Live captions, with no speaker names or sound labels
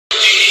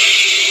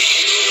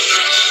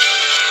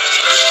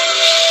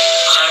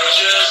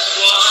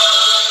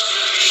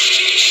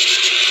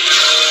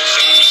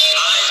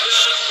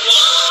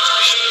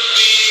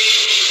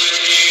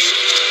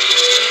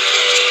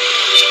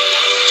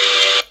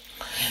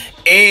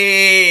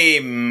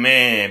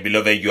Amen.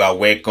 Beloved, you are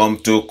welcome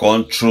to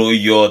Control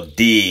Your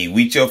Day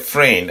with your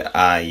friend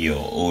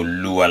Ayo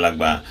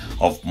Oluwalagba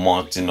of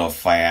Mountain of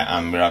Fire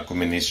and Miracle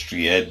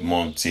Ministry,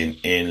 Edmonton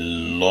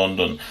in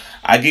London.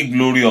 I give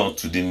glory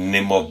unto the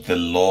name of the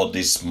Lord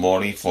this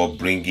morning for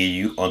bringing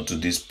you onto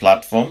this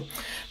platform.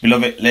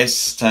 Beloved,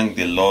 let's thank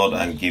the Lord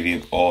and give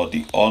him all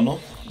the honor,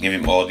 give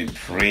him all the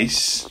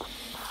praise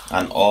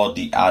and all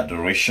the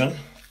adoration.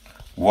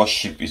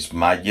 Worship His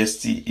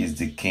Majesty. Is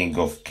the King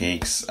of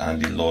Kings and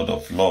the Lord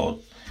of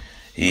Lords.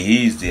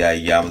 He is the I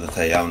am that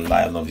I am,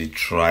 Lion of the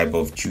tribe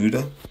of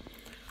Judah.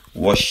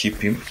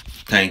 Worship Him.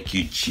 Thank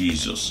you,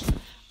 Jesus.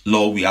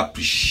 Lord, we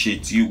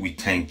appreciate you. We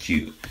thank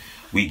you.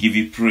 We give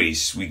you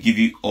praise. We give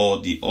you all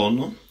the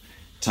honor.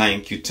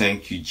 Thank you,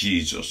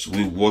 Jesus.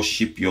 We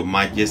worship your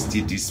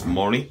Majesty this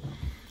morning.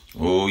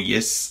 Oh,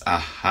 yes.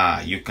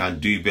 Aha. You can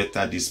do it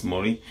better this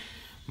morning.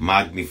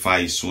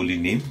 Magnify His holy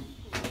name.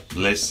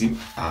 Bless him.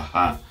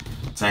 Aha.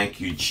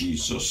 Thank you,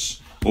 Jesus.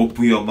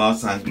 Open your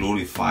mouth and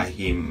glorify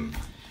him.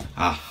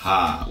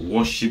 Aha.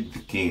 Worship the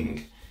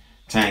King.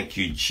 Thank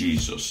you,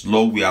 Jesus.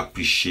 Lord, we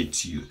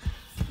appreciate you.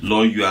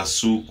 Lord, you are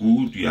so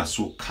good. You are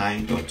so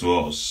kind unto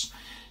us.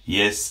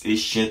 Yes,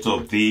 Ancient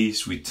of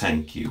Days, we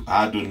thank you.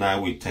 Adonai,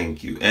 we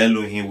thank you.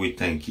 Elohim, we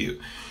thank you.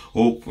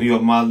 Open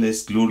your mouth.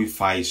 Let's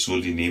glorify his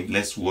holy name.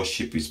 Let's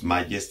worship his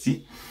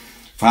majesty.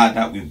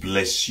 Father, we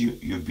bless you.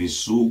 You've been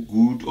so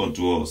good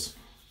unto us.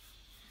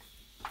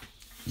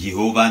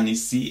 Jehovah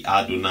Nissi,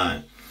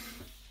 Adonai,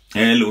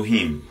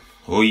 Elohim.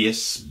 Oh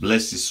yes,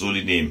 bless his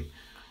holy name.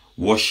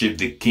 Worship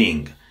the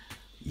King.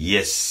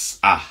 Yes,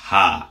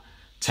 aha.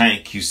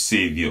 Thank you,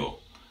 Savior.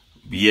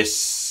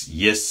 Yes,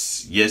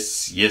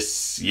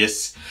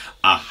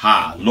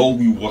 aha. Lord,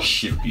 we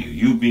worship you.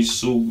 You've been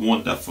so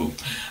wonderful.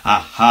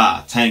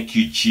 Aha. Thank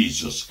you,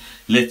 Jesus.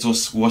 Let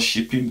us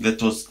worship him.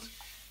 Let us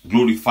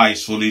glorify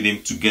his holy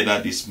name together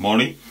this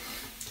morning.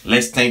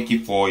 Let's thank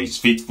him for his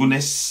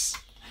faithfulness.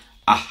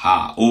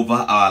 Aha, over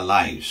our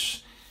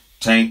lives.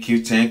 Thank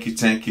you for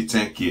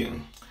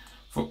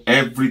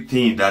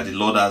everything that the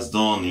Lord has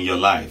done in your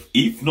life.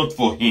 If not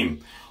for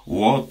him,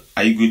 what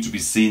are you going to be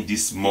saying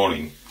this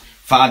morning?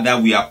 Father,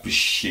 we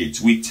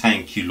appreciate. We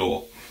thank you,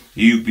 Lord.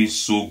 You've been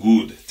so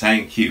good.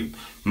 Thank you.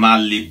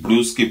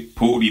 Malibruske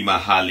pori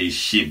mahali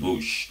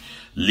shibush.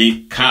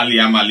 Likali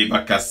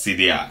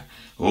amalibakasidia.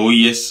 Oh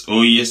yes.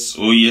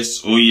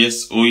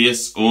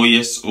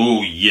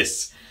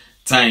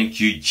 Thank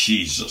you,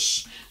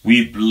 Jesus.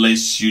 We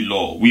bless you,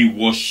 Lord. We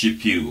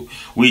worship you.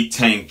 We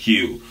thank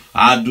you.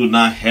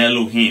 Adonai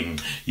Elohim,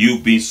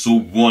 you've been so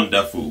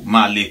wonderful.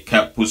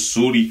 Malika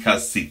posuri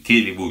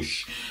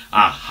kasikelibush.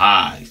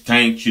 Aha.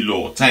 Thank you,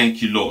 Lord.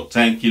 Thank you, Lord.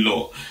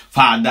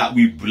 Father,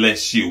 we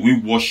bless you. We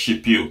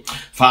worship you.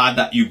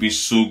 Father, you've been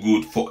so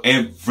good for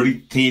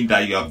everything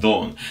that you have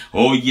done.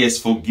 Oh, yes,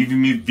 for giving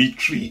me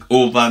victory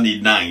over the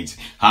night.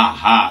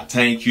 Aha.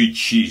 Thank you,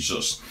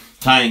 Jesus.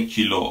 Thank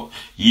you, Lord.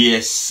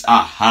 Yes,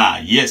 aha,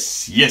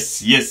 yes.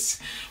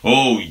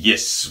 Oh,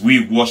 yes, we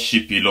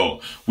worship you,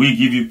 Lord. We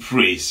give you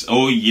praise.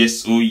 Oh,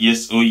 yes.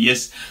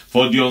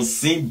 For the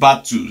unseen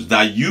battles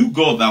that you,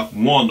 God, have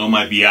won on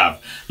my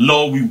behalf.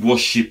 Lord, we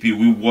worship you.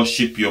 We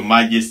worship your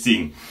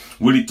majesty.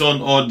 We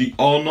return all the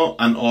honor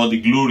and all the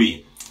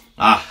glory.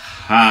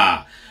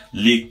 Aha.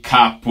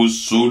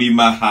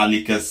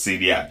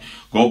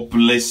 God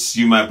bless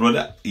you, my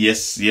brother.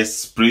 Yes.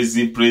 Praise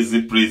him.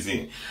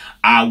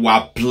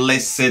 Our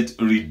blessed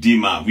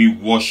Redeemer, we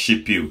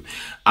worship you.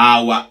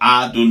 Our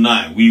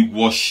Adonai, we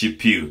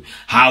worship you.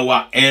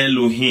 Our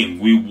Elohim,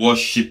 we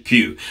worship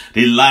you.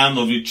 The Lion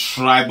of the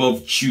tribe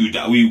of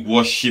Judah, we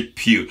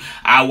worship you.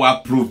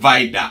 Our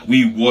Provider,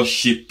 we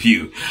worship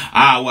you.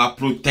 Our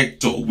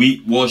Protector,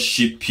 we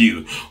worship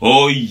you.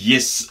 Oh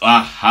yes,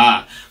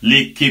 aha.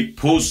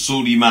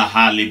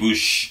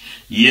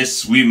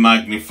 Yes, we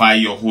magnify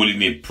your holy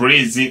name.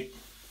 Praise it.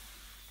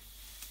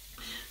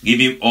 Give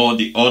him all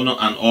the honor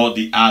and all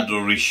the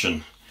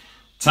adoration.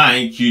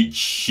 Thank you,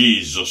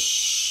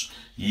 Jesus.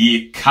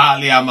 Ye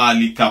kalia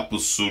malika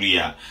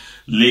pusuria.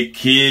 Le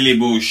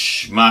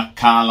kelebush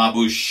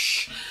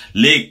makalabush.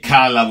 Le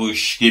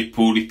kalabush ke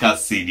purika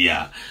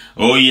sidia.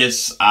 Oh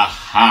yes,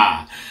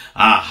 aha.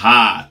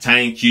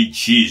 Thank you,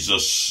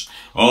 Jesus.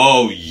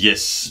 Oh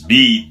yes,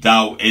 be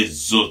thou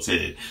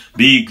exalted,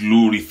 be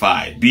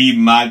glorified, be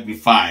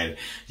magnified.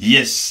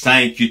 Yes,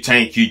 thank you,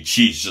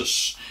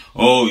 Jesus.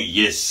 Oh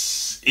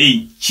yes,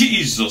 in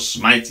Jesus'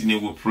 mighty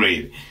name we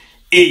pray.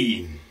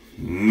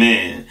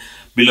 Amen.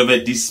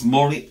 Beloved, this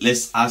morning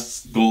let's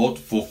ask God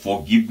for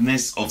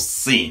forgiveness of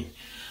sin.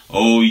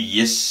 Oh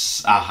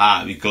yes,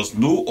 aha, because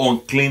no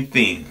unclean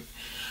thing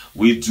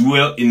we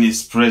dwell in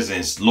his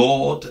presence.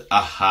 Lord,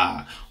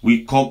 aha,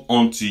 we come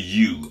unto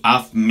you.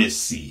 Have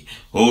mercy.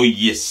 Oh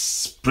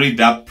yes, pray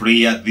that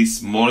prayer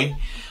this morning.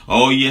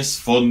 Oh yes,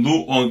 for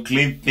no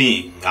unclean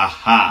thing.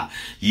 Aha.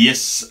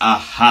 Yes,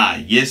 aha.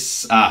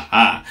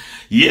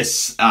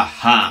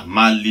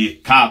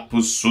 Malika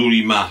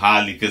pusuri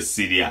mahalika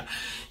siria.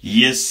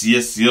 Yes,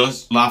 yes,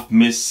 yes. Lord, have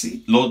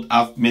mercy. Lord,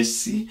 have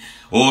mercy.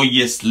 Oh,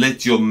 yes,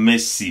 let your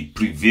mercy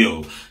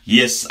prevail.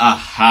 Yes,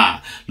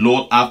 aha.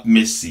 Lord, have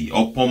mercy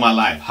upon my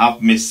life.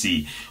 Have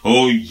mercy.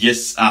 Oh,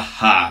 yes,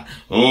 aha.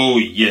 Oh,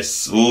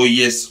 yes. Oh,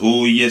 yes.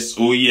 Oh, yes.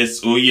 Oh, yes.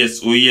 Oh,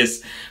 yes. Oh,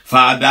 yes.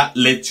 Father,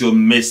 let your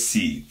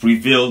mercy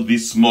prevail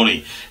this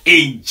morning.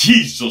 In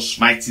Jesus'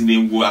 mighty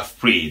name we have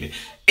prayed.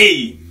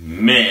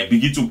 Amen.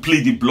 Begin to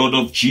plead the blood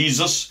of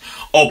Jesus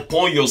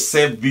upon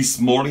yourself this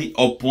morning,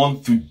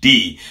 upon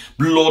today.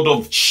 Blood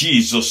of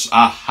Jesus.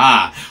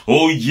 Aha.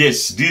 Oh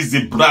yes, this is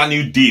a brand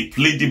new day.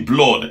 Plead the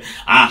blood.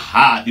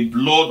 Aha. The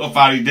blood of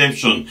our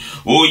redemption.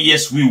 Oh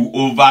yes, we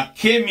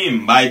overcame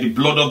him by the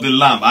blood of the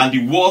Lamb and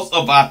the words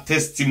of our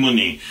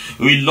testimony.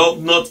 We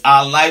love not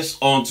our lives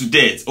unto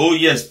death. Oh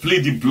yes,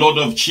 plead the blood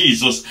of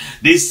Jesus.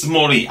 This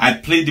morning, I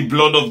plead the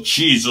blood of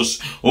Jesus.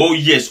 Oh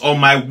yes, on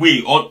my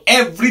way, on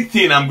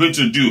everything I'm going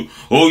to do.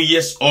 Oh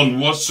yes, on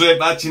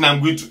whatsoever thing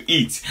I'm going to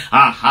eat.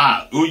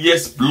 Aha. Oh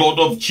yes, blood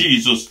of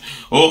Jesus.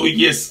 Oh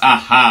yes,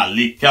 aha.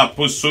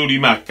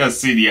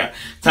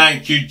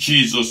 Thank you,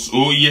 Jesus.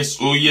 Oh yes,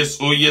 oh yes,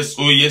 oh yes,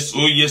 oh yes,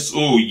 oh yes,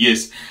 oh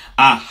yes.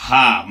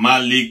 Aha.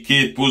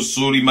 Malike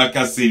posori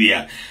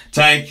makasiria.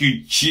 Thank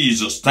you,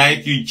 Jesus.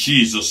 Thank you,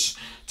 Jesus.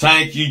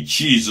 Thank you,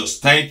 Jesus.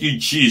 Thank you,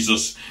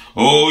 Jesus.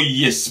 Oh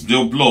yes,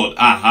 the blood.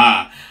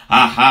 Aha.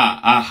 Aha.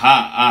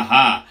 Aha.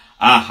 Aha.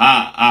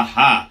 Aha.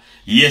 Aha.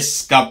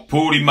 Yes,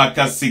 kapuri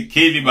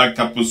makasikeli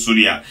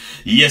makapusuria.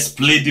 Yes,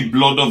 plead the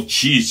blood of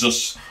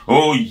Jesus.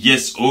 Oh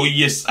yes,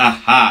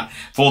 aha.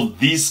 For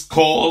this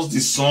cause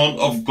the Son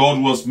of God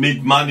was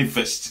made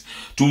manifest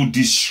to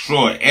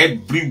destroy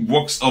every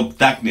works of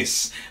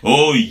darkness.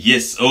 Oh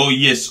yes, oh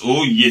yes,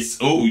 oh yes,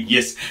 oh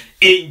yes.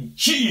 In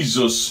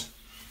Jesus'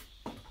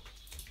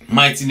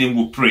 mighty name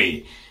we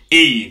pray.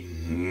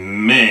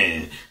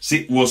 Amen.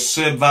 See,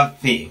 whatsoever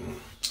thing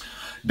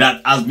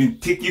that has been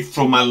taken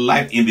from my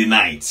life in the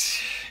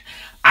night,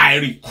 I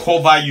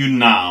recover you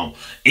now.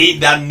 In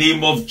the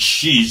name of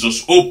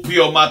Jesus, open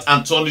your mouth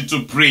and turn it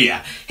to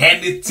prayer.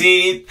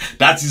 Anything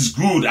that is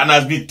good and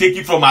has been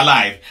taken from my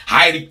life,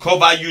 I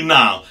recover you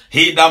now.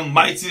 In the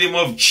mighty name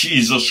of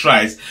Jesus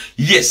Christ.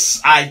 Yes,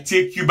 I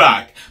take you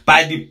back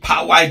by the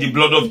power and the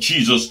blood of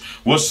Jesus.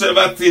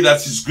 Whatsoever thing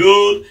that is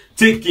good,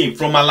 taken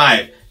from my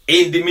life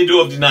in the middle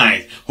of the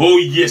night. Oh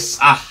yes,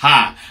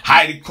 aha.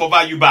 I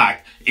recover you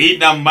back. In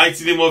the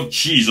mighty name of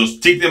Jesus,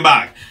 take them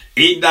back.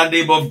 In the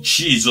name of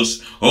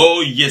Jesus.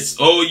 Oh yes,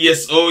 oh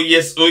yes, oh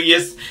yes, oh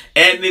yes.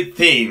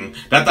 Anything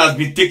that has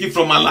been taken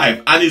from my life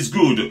and is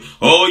good.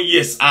 Oh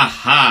yes,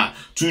 aha.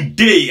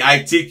 Today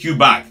I take you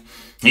back.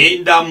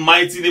 In the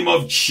mighty name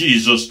of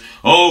Jesus.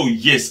 Oh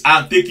yes,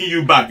 I'm taking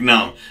you back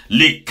now.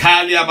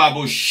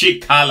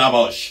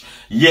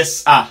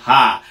 Yes,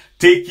 aha.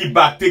 Take it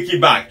back, take it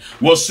back.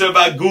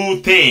 Whatsoever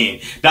good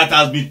thing that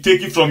has been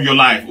taken from your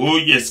life. Oh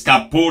yes,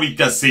 kapori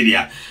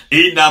kasidia.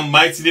 In the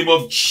mighty name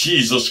of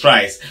Jesus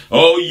Christ.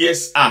 Oh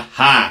yes,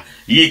 aha.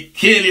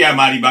 Yekelia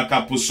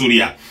maribaka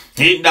pusuria.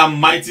 In the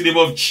mighty name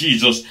of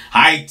Jesus,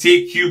 I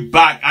take you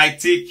back, I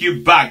take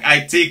you back,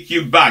 I take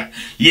you back.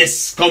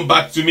 Yes, come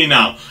back to me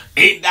now.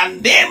 In the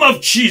name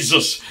of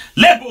Jesus,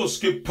 every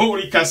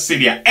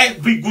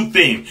good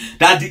thing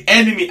that the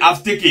enemy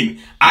have taken,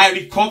 I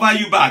recover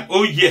you back.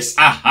 Oh yes,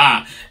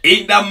 aha.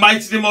 In the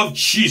mighty name of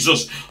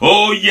Jesus.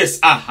 Oh yes,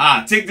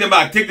 aha. Take them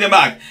back, take them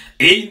back.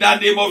 In the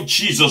name of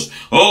Jesus.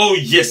 Oh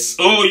yes,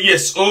 oh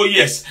yes, oh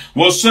yes.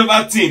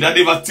 Whatsoever thing that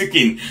they were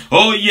taken.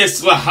 Oh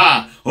yes,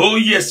 aha. Oh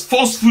yes,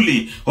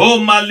 forcefully. Oh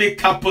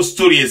maleka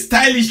postoria,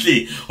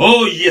 stylishly.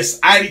 Oh yes,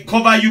 I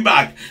recover you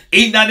back.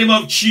 In the name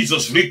of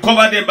Jesus,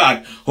 recover them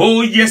back.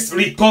 Oh yes,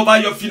 recover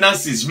your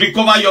finances,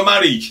 recover your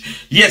marriage.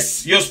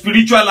 Yes, your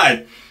spiritual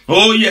life.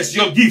 Oh yes,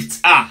 your gifts.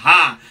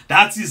 Aha.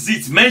 That is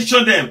it.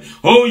 Mention them.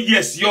 Oh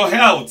yes, your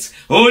health.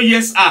 Oh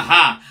yes,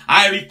 aha.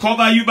 I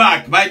recover you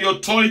back by the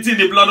authority in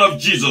the blood of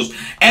Jesus.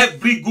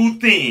 Every good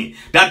thing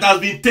that has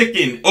been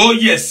taken. Oh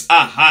yes,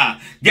 aha.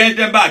 Get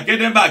them back, get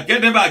them back,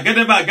 get them back, get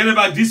them back, get them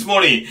back this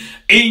morning.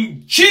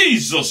 In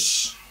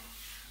Jesus'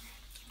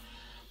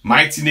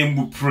 mighty name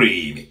we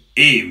pray.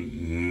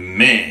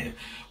 Amen.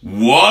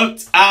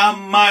 What a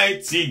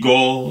mighty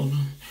God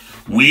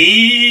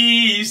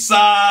we serve.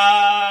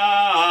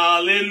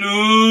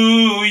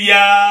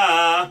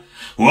 Hallelujah.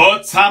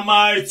 What a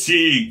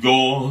mighty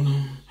God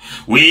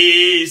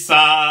we serve.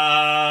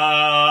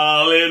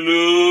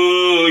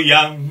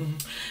 Hallelujah.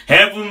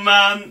 Heaven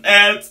and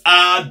earth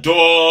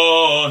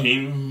adore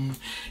him.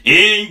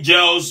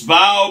 Angels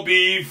bow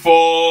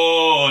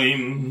before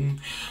him.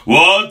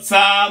 What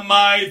a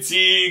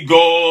mighty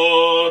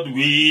God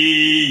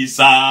we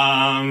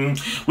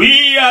serve.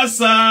 We are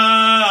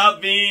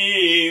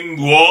serving.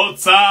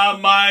 What a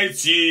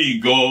mighty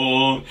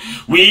God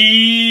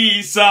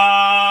we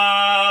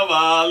serve.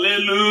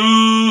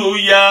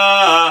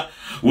 Hallelujah.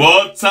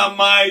 What a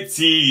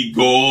mighty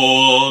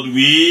God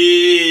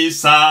we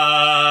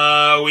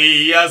serve.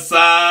 We are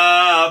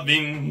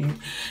serving.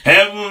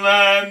 Heaven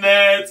and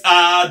earth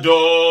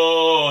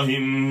adore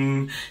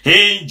him.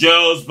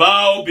 Angels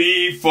bow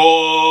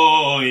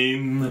before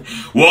him.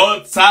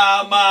 What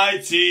a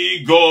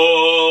mighty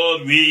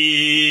God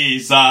we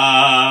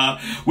serve.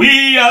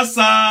 We are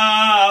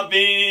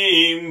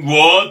serving.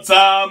 What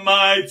a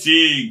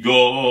mighty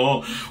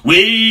God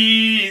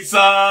we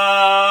serve.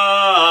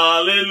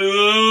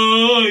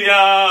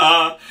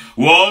 Hallelujah.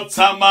 What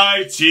a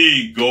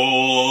mighty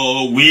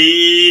God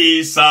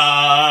we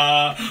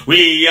serve.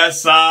 We are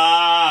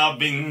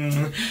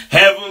serving.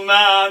 Heaven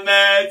and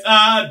earth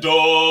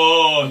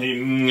adore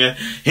him.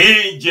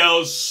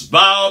 Angels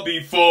bow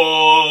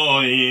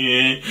before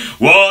him.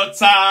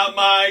 What a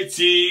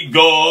mighty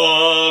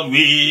God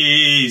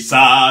we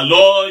serve.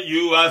 Lord,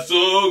 you are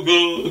so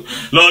good.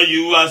 Lord,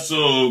 you are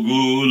so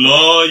good.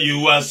 Lord,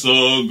 you are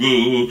so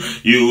good.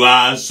 You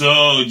are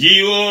so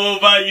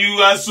Jehovah. You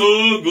are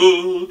so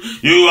good.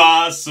 You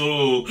are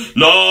so,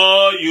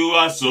 Lord, you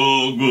are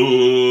so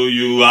good.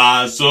 You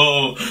are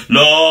so,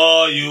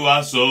 Lord, you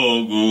are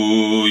so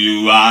good.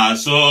 You are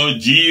so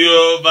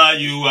Jehovah.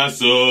 You are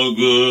so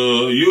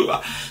good. You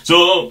are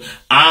so,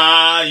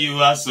 you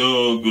are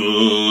so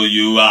good.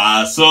 You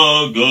are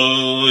so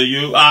good.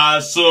 You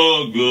are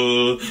so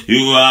good.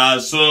 You are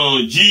so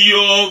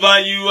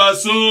Jehovah. You are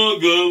so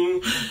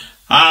good.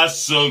 Are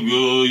so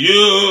good,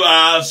 you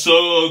are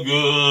so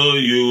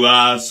good, you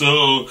are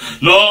so,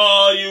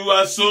 Lord, you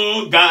are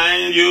so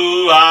kind,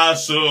 you are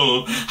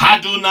so,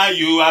 Adonai,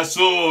 you are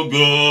so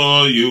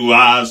good, you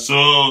are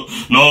so,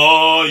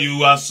 Lord,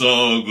 you are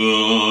so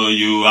good,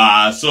 you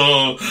are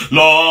so,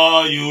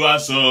 Lord, you are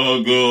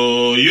so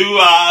good, you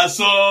are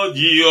so,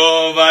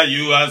 Jehovah,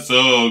 you are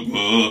so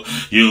good,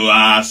 you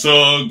are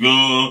so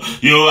good,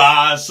 you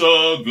are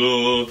so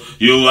good,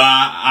 you are,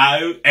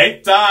 I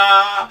enter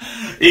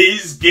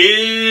is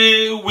good.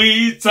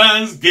 With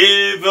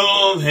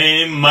thanksgiving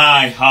in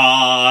my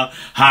heart,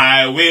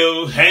 I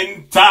will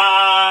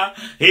enter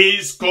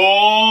his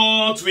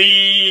court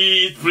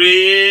with praise.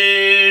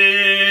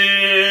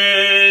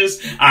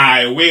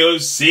 I will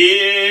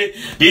say,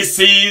 this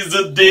is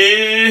the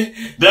day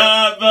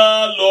that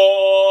the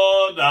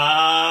Lord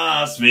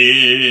has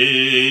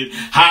made.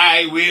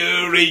 I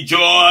will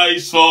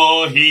rejoice,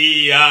 for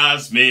he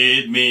has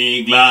made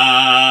me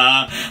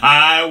glad.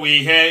 I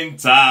will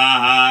enter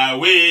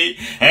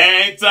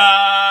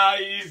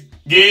his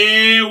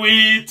gate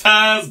with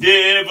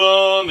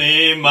thanksgiving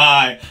in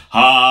my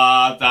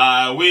heart.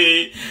 I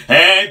will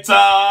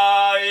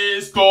enter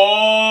his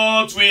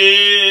court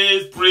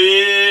with praise.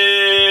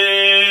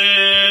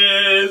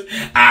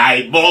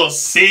 I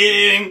must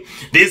sing,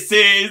 this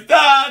is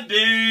the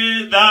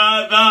day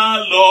that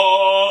the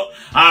Lord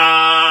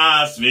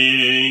has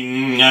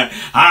made.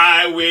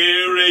 I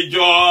will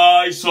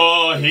rejoice,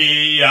 for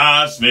he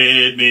has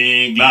made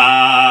me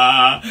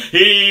glad.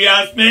 He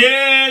has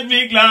made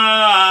me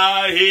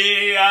glad.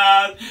 He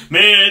has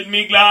made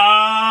me glad.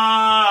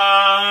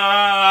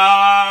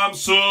 I'm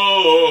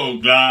so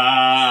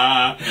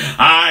glad.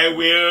 I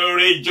will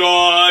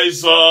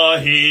rejoice, for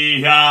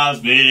he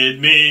has made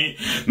me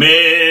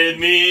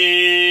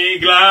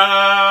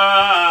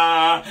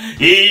glad.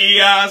 He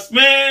has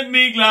made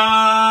me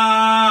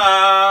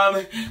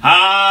glad.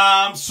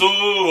 I'm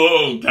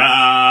so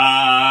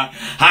glad.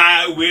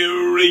 I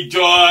will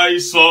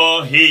rejoice,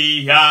 for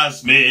he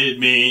has made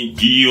me.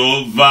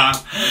 Jehovah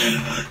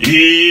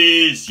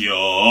is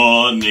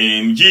your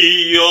name.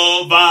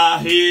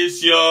 Jehovah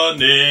is your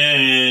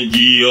name.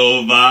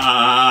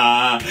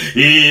 Jehovah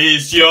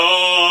is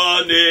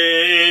your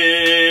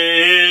name.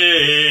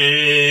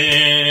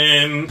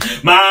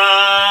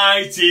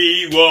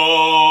 Mighty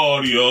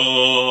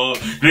warrior,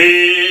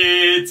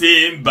 great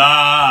in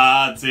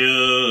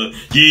battle.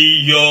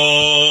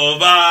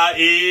 Jehovah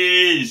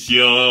is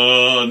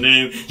your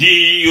name.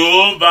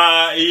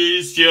 Jehovah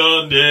is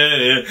your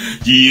name.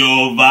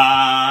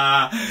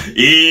 Jehovah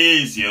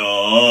is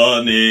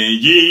your name.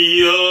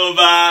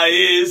 Jehovah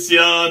is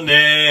your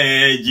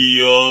name.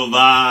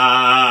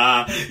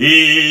 Jehovah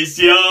is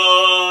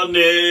your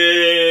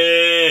name.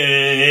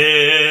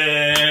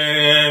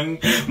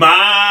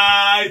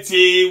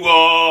 Mighty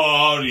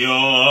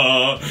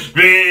warrior,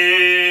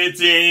 great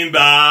in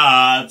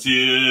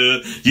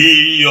battle.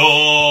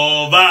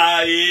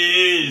 Jehovah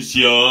is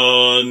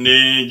your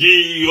name.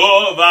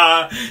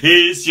 Jehovah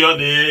is your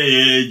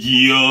name.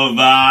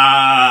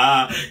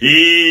 Jehovah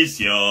is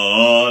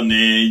your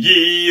name.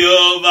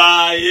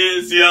 Jehovah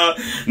is your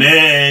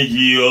name.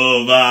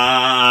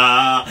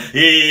 Jehovah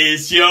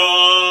is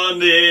your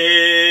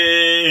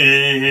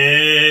name.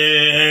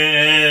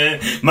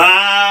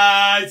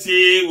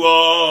 Mighty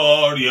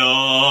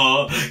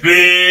warrior,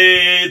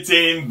 great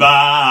in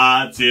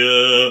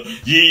battle.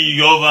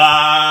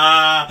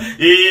 Jehovah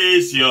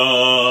is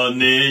your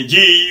name.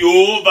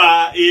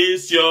 Jehovah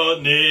is your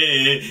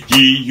name.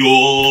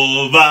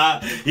 Jehovah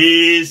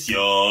is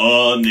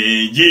your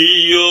name.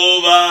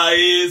 Jehovah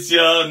is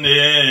your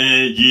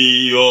name.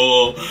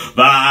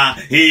 Jehovah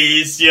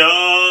is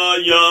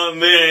your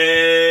name.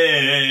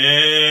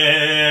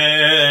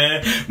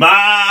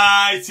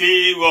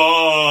 Mighty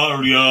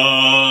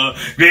warrior,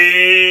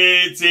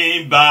 great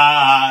in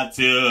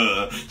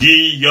battle.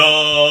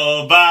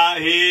 Jehovah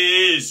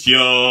is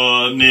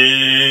your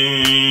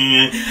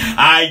name.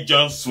 I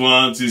just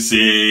want to say,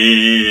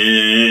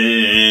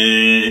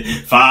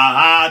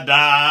 Father,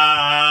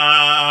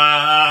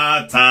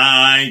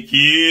 thank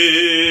you.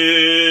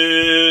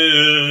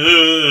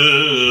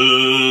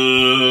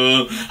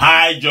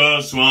 I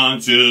just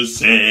want to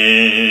say,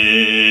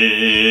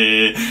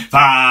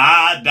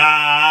 Father,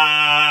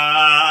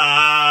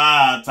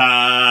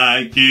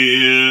 thank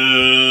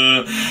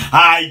you.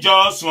 I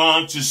just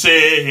want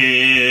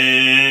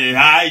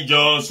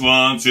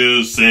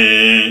to say,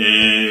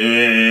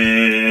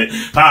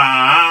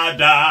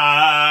 Father,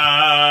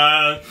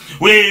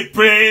 we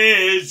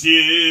praise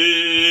you.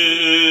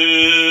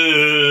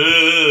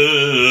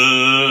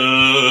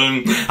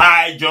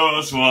 I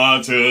just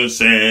want to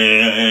say,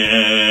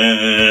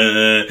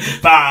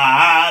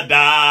 Father,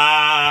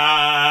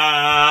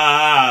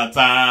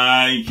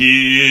 thank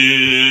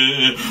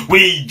you.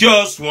 We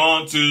just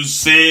want to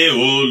say,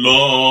 oh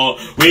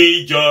Lord,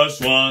 we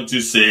just want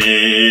to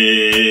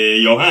say,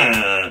 your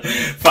hand,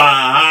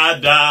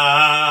 Father,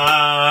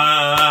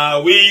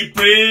 we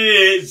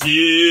praise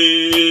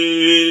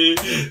you.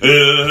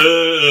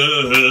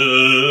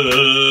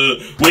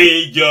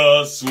 We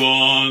just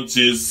want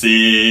to say,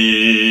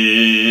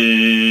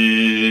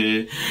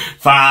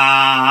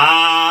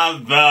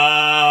 Father,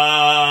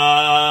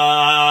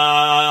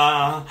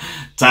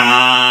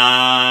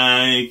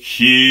 thank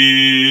you.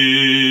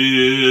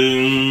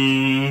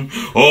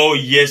 Oh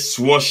yes,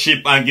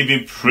 worship and give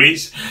him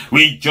praise.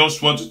 We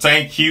just want to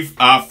thank you,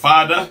 our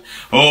Father.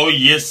 Oh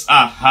yes,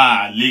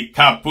 aha,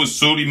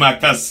 likapusuri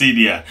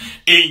makasidia.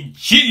 In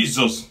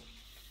Jesus'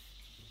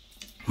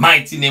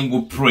 mighty name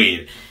we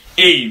pray.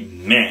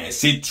 Amen.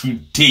 Say,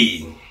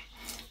 today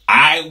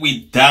I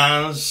will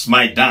dance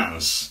my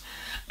dance.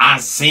 I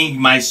sing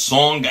my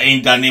song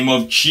in the name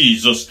of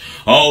Jesus.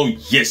 Oh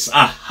yes,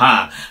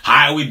 aha.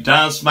 I will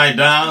dance my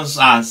dance.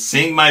 I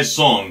sing my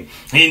song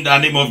in the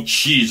name of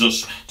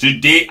Jesus.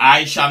 Today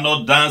I shall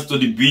not dance to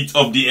the beat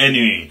of the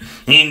enemy.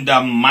 In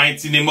the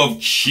mighty name of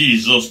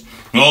Jesus.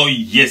 Oh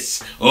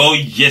yes, oh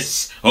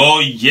yes, oh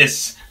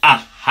yes,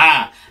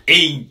 aha.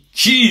 In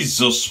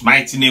Jesus'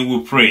 mighty name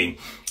we pray.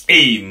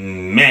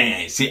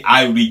 Amen. Say,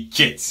 I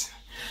reject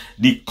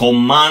the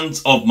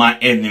commands of my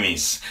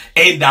enemies.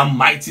 In the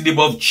mighty name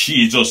of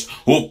Jesus,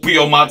 open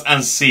your mouth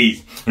and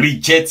say,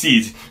 reject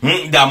it.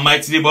 In the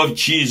mighty name of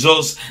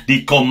Jesus,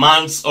 the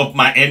commands of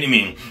my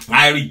enemy,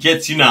 I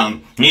reject you now.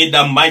 In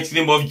the mighty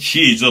name of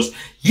Jesus,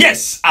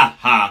 yes,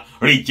 aha,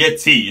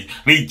 reject it,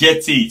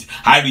 reject it.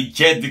 I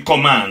reject the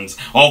commands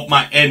of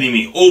my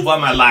enemy over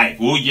my life.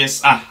 Oh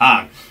yes,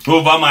 aha,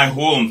 over my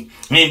home.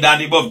 In the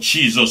name of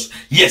Jesus.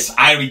 Yes,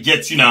 I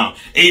reject you now.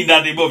 In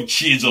the name of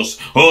Jesus.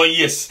 Oh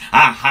yes.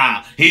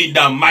 Aha. In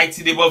the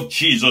mighty name of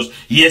Jesus.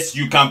 Yes,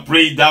 you can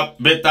pray that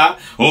better.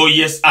 Oh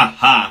yes.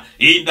 Aha.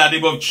 In the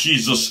name of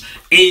Jesus.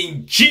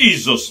 In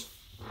Jesus'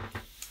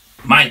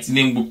 mighty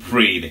name we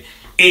prayed.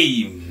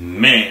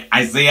 Amen.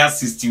 Isaiah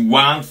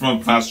 61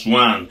 from verse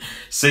 1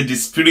 said, the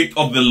Spirit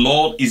of the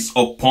Lord is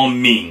upon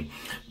me,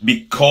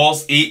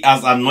 because he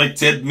has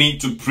anointed me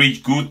to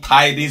preach good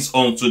tidings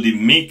unto the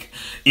meek.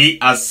 He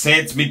has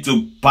sent me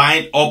to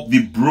bind up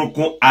the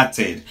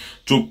brokenhearted,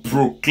 to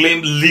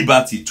proclaim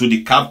liberty to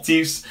the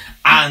captives,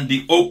 and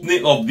the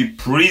opening of the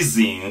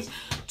prisons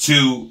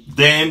to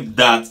them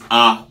that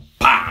are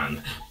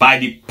bound. By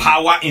the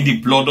power in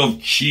the blood of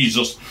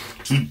Jesus,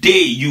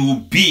 today you will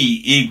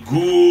be a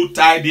good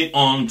tiding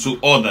unto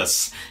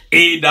others.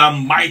 In the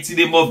mighty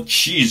name of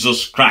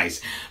Jesus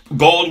Christ,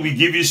 God will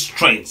give you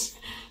strength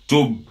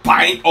to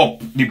bind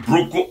up the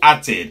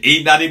brokenhearted.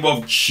 In the name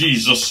of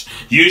Jesus,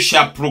 you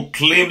shall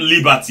proclaim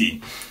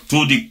liberty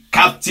to the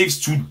captives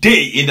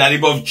today in the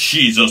name of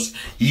Jesus.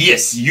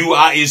 Yes, you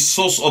are a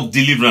source of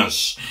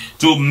deliverance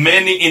to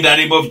many in the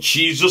name of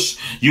Jesus.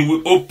 You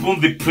will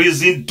open the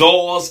prison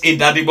doors in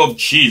the name of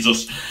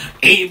Jesus.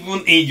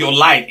 Even in your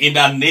life, in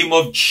the name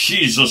of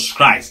Jesus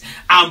Christ,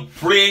 I'm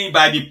praying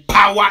by the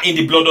power in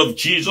the blood of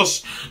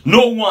Jesus.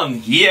 No one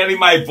hearing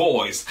my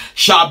voice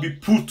shall be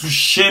put to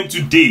shame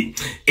today.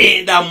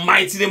 In the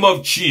mighty name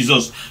of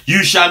Jesus,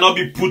 you shall not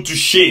be put to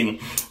shame.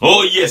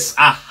 Oh yes,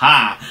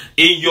 aha,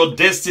 in your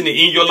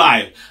destiny, in your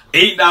life,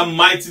 in the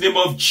mighty name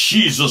of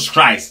Jesus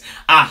Christ,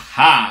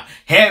 aha,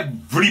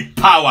 every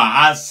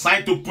power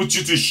assigned to put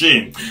you to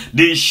shame,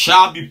 they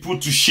shall be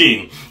put to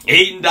shame.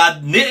 In the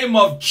name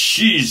of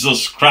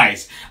Jesus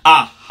Christ,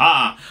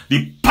 aha,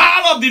 the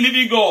power of the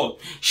living God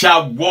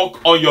shall walk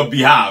on your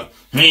behalf.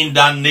 In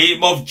the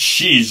name of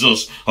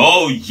Jesus.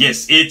 Oh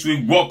yes, it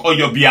will work on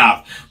your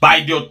behalf by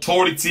the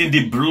authority in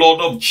the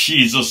blood of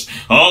Jesus.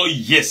 Oh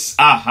yes,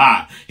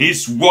 aha,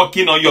 it's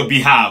working on your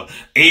behalf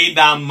in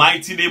the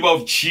mighty name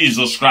of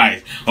Jesus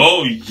Christ.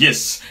 Oh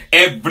yes,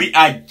 every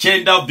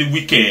agenda of the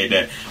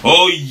wicked,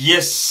 oh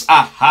yes,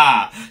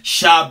 aha,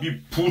 shall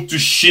be put to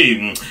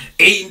shame.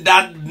 In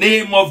the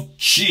name of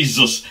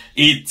Jesus,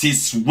 it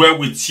is well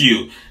with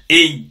you.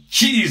 In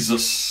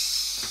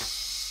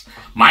Jesus'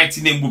 mighty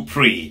name we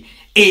pray.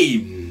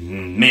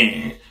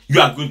 Amen.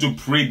 You are going to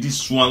pray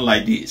this one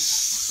like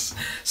this.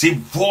 Say,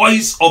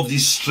 voice of the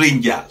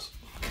strangers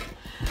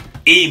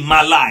in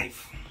my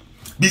life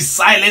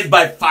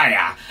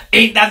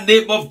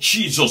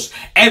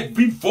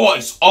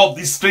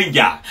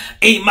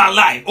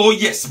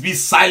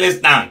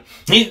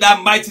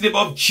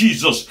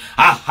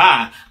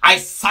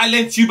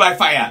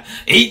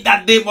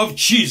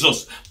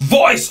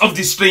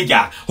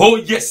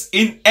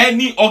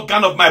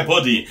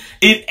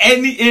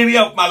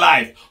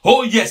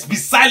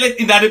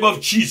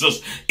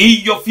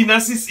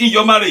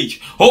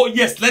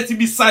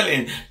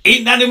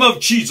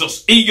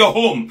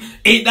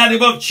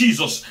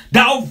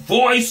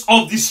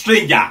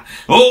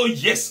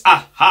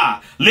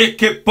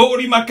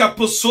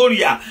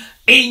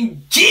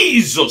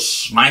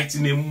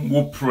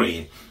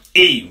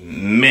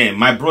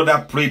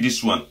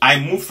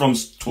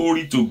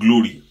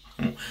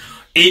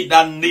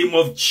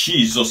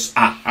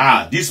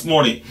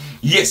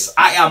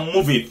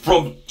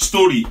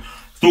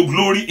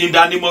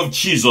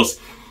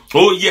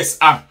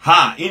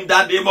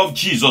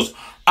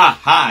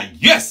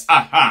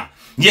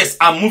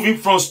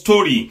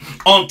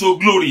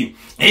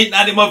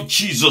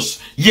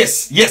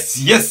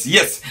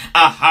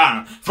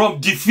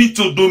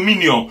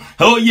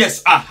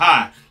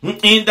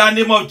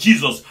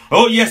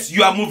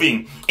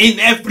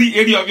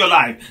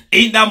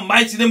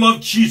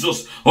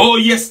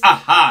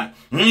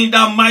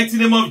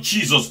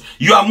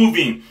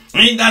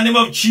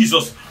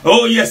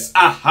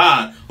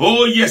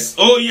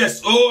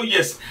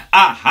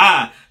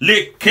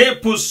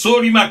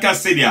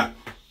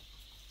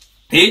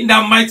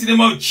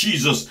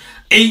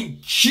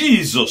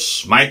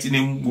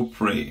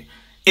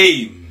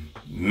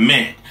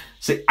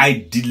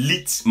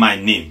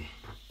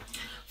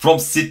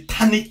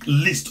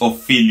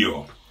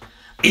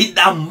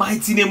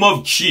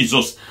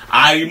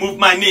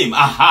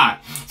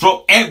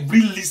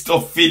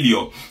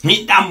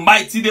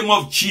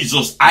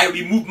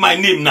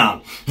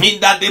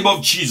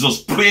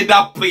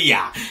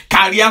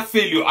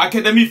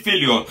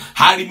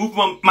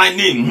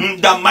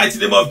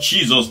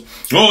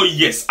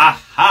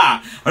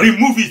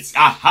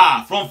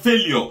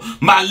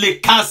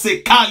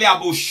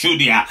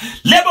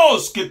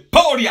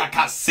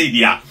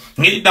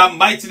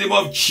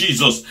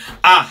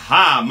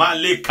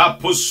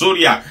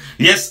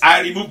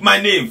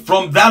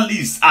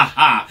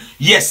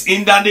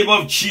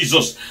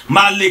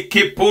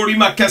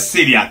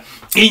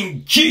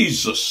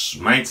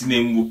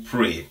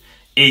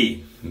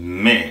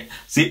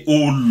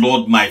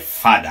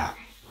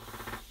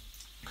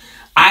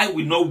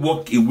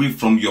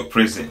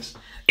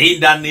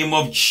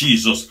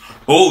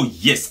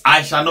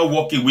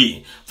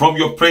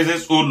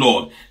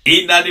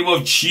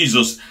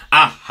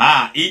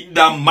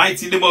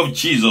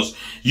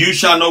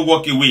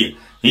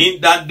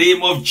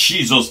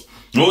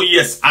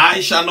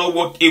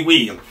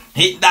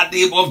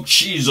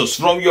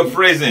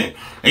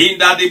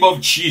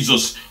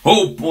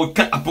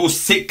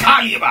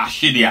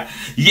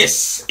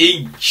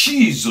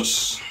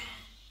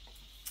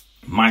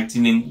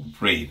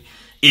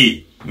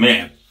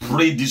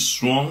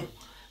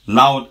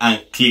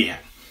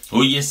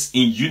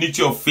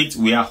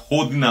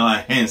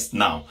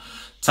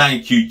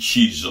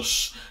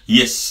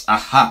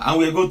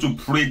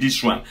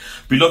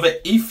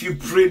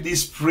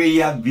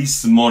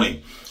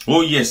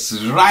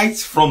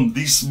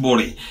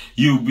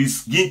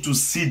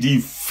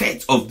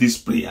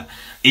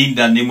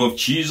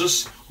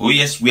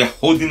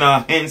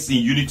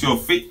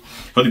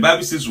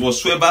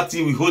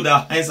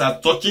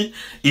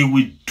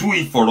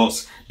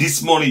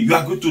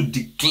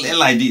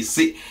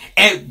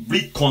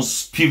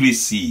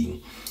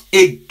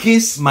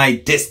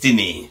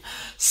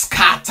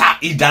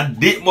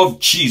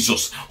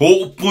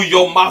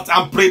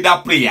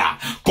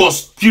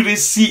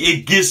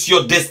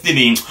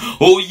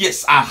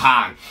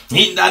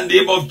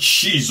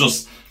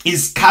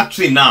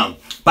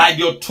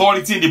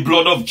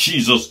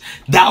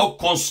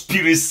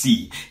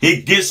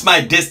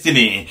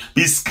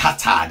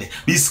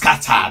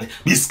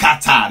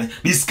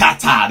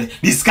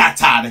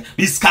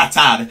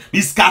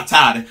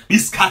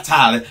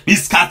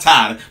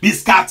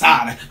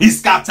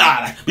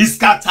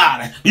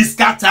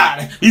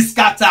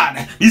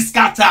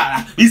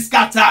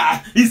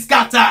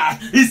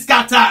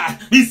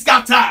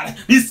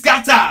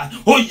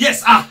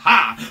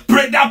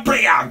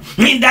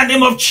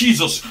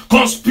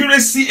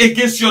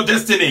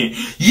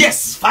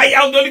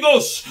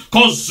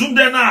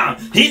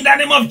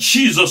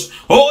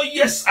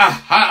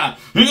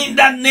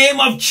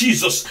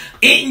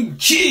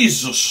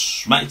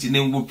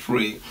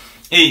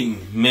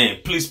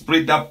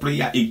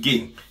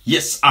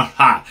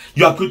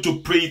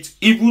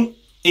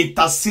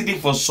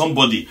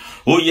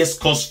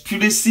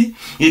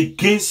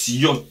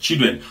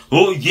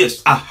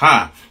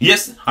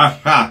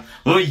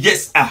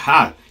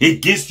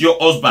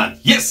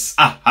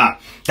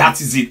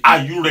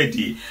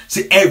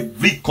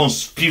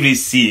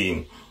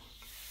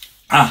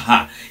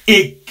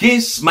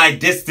against my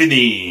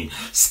destiny.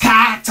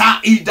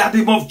 Scatter in the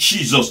name of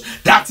Jesus.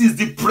 That is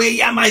the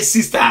prayer, my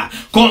sister.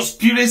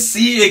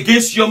 Conspiracy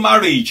against your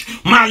marriage.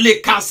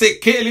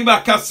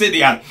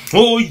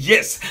 Oh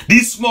yes,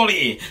 this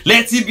morning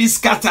let it be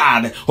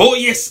scattered. Oh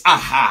yes,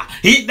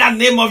 in the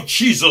name of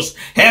Jesus.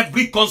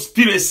 Every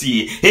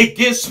conspiracy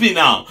against me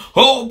now,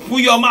 open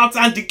your mouth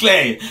and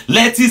declare,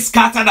 let it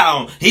scatter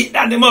down in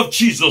the name of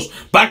Jesus.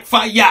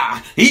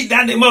 Backfire in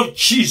the name of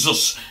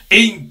Jesus.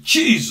 In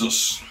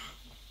Jesus'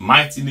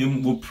 mighty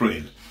name we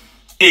pray.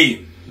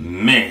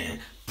 Amen.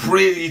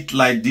 Pray it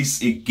like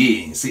this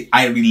again. Say,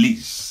 I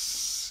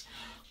release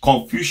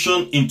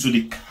confusion into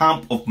the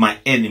camp of my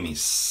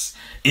enemies.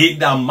 In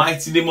the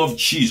mighty name of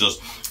Jesus,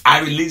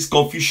 I release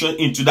confusion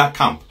into that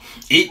camp.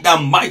 In the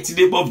mighty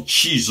name of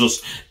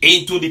Jesus,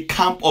 into the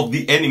camp of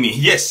the enemy.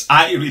 Yes,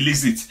 I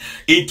release it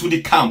into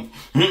the camp.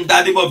 In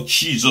the name of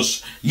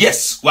Jesus.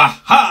 Yes.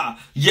 Waha.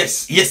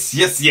 Yes.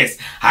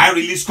 I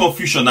release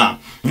confusion now.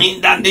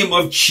 In the name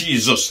of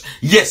Jesus.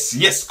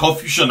 Yes.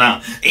 Confusion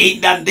now.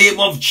 In the name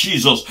of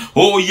Jesus.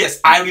 Oh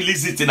yes, I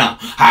release it now.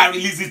 I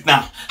release it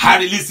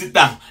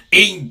now.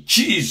 In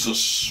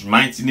Jesus'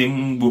 mighty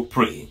name we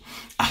pray.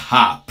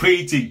 Pray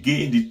it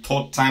again the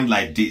third time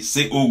like this.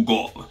 Say, oh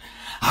God,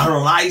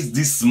 arise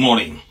this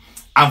morning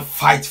and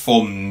fight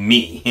for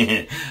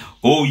me.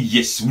 Oh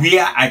yes,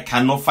 where I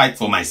cannot fight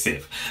for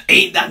myself.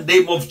 In the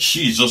name of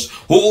Jesus.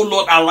 Oh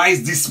Lord,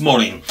 arise this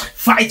morning.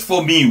 Fight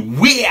for me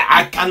where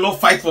I cannot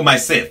fight for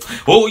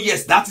myself. Oh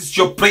yes, that is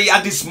your prayer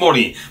this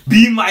morning.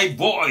 Be my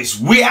voice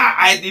where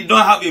I did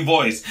not have a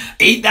voice.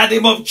 In the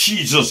name of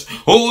Jesus.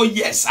 Oh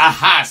yes,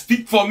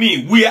 speak for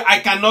me where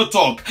I cannot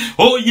talk.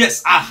 Oh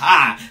yes,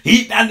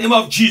 in the name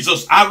of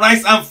Jesus.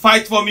 Arise and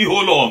fight for me,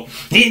 oh Lord.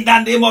 In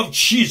the name of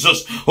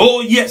Jesus. Oh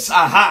yes,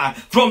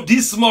 from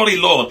this morning,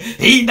 Lord.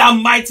 In the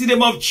mighty name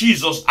of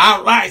Jesus,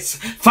 arise,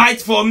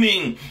 fight for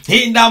me.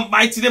 In the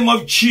mighty name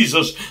of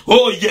Jesus.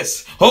 Oh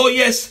yes.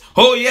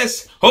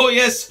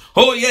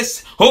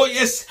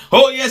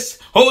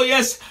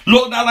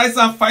 Lord, arise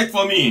and fight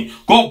for me.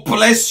 God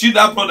bless you,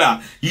 that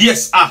brother.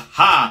 Yes,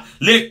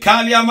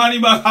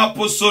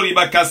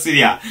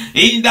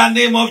 in the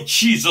name of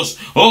Jesus.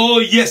 Oh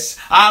yes,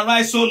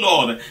 arise, oh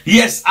Lord.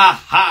 Yes,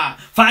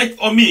 fight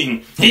for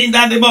me. In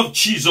the name of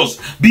Jesus.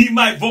 Be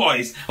my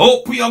voice.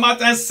 Open your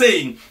mouth and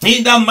say,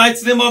 in the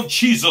mighty name of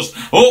Jesus.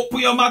 Open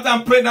your mouth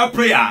and pray that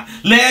prayer.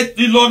 Let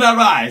the Lord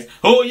arise.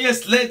 Oh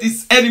yes, let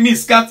his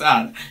enemies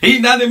scattered.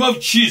 In the name of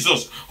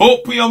Jesus.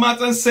 Open your mouth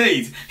and say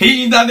it.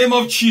 In the name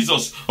of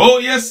Jesus. Oh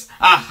yes.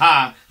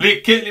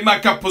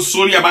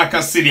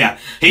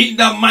 In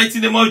the mighty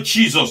name of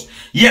Jesus.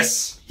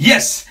 Yes.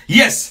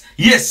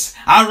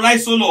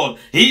 Arise, O Lord.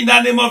 In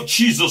the name of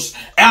Jesus.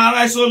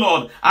 Arise, O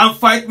Lord, and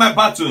fight my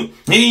battle.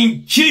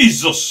 In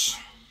Jesus'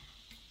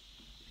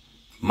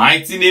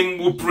 mighty name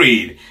we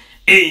prayed.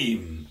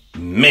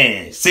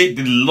 Amen. Say,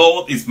 the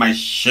Lord is my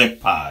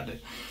shepherd.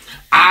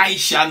 I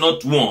shall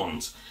not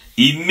want.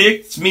 He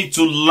makes me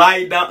to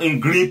lie down in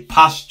green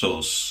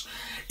pastures.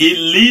 He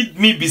lead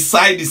me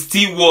beside the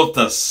still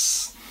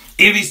waters.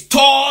 He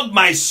restored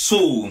my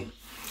soul.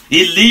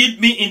 He lead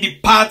me in the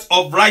path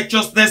of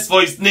righteousness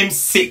for his name's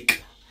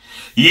sake.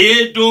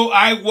 Yea, though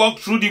I walk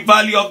through the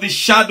valley of the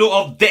shadow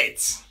of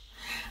death,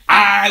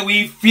 I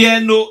will fear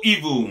no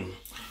evil,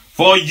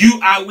 for you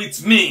are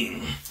with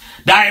me.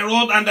 Thy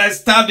rod and thy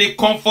staff, they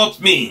comfort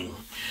me.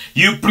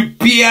 You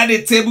prepare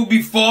the table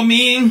before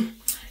me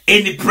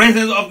in the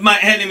presence of my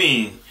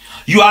enemy.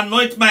 You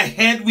anoint my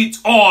head with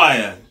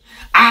oil,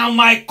 and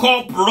my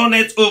cup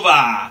runneth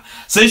over.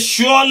 Say,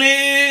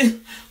 surely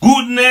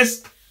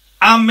goodness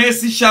and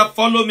mercy shall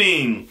follow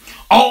me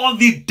all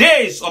the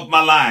days of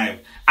my life,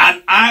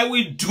 and I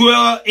will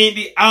dwell in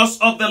the house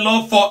of the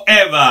Lord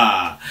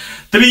forever.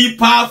 Three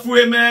powerful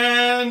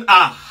amen.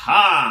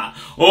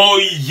 Oh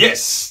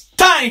yes.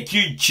 Thank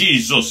you,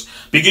 Jesus.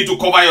 Begin to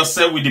cover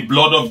yourself with the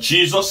blood of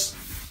Jesus.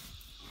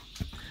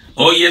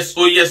 Oh yes.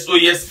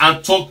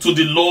 And talk to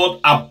the Lord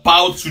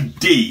about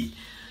today.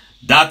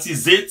 That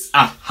is it.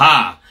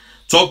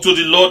 Talk to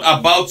the Lord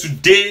about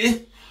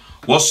today.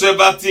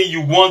 Whatsoever thing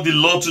you want the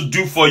Lord to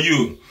do for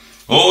you.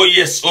 Oh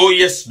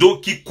yes.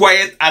 Don't keep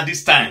quiet at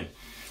this time.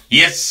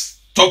 Yes,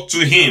 talk to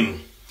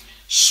him.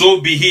 So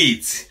be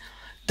it.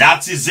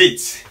 That is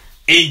it.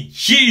 In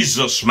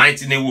Jesus'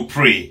 mighty name we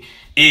pray.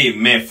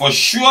 Amen. For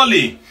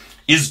surely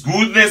his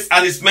goodness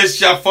and his mercy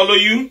shall follow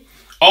you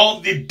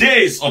all the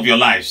days of your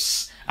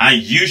lives,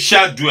 and you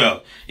shall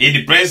dwell in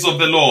the presence of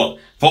the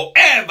Lord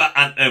forever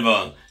and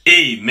ever.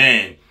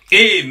 Amen.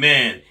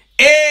 Amen.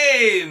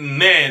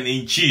 Amen.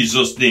 In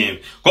Jesus' name.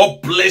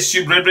 God bless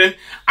you, brethren.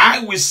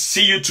 I will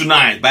see you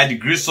tonight by the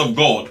grace of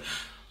God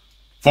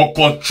for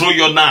Control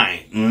Your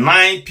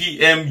 9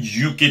 p.m.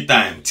 UK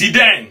time. Till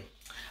then,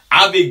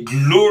 have a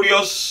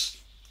glorious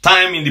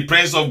time in the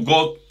presence of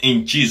God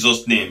in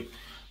Jesus' name.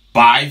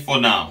 Bye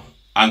for now,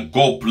 and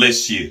God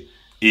bless you.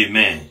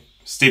 Amen.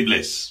 Stay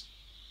blessed.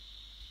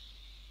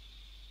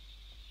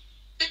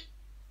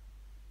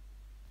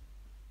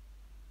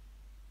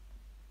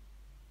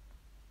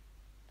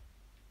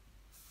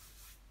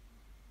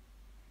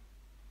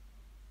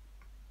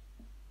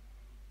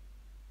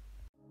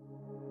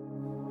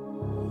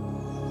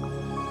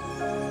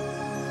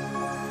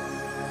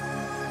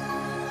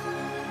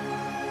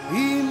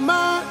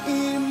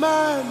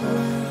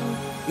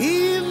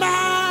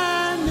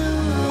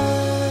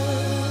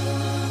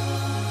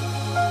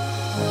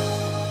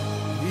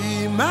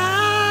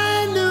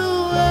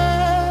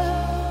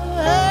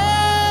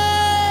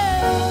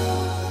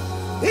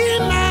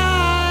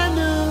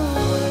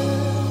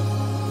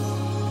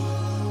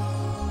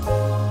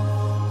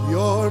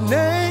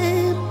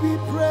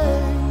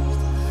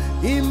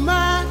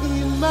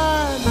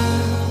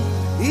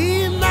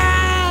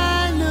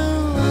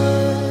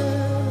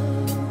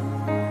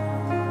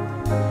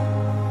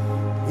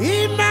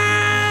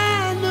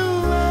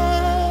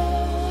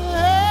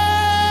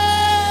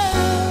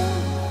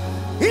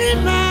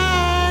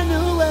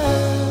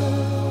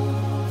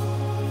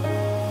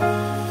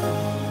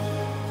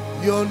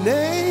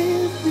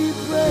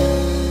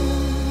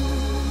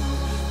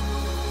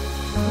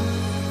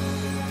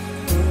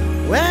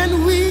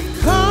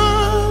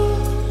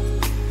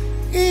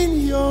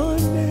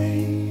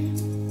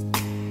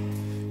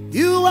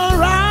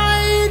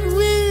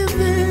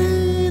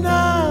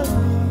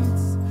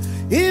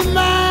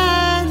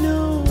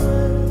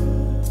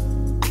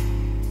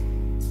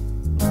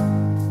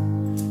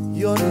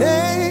 Your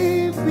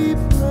name be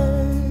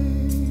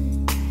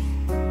praised.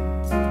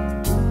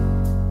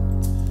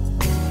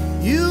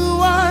 You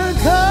are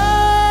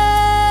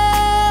God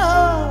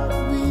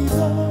with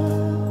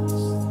us,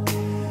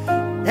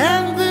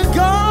 and the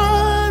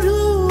God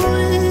who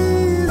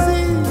is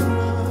in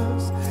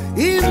us,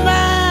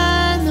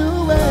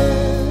 Emmanuel.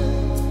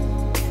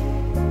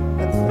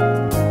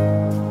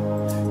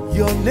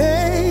 Your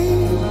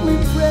name we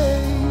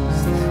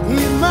praise,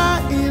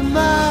 Emmanuel.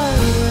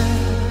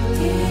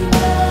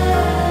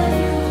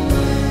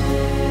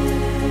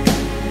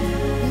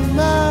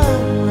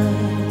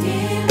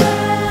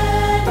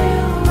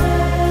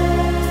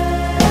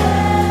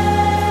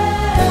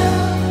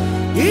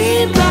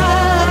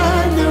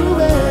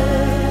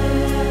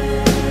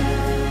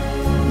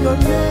 Your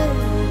name,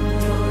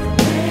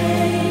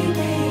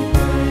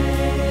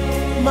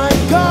 my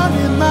God,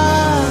 Emmanuel.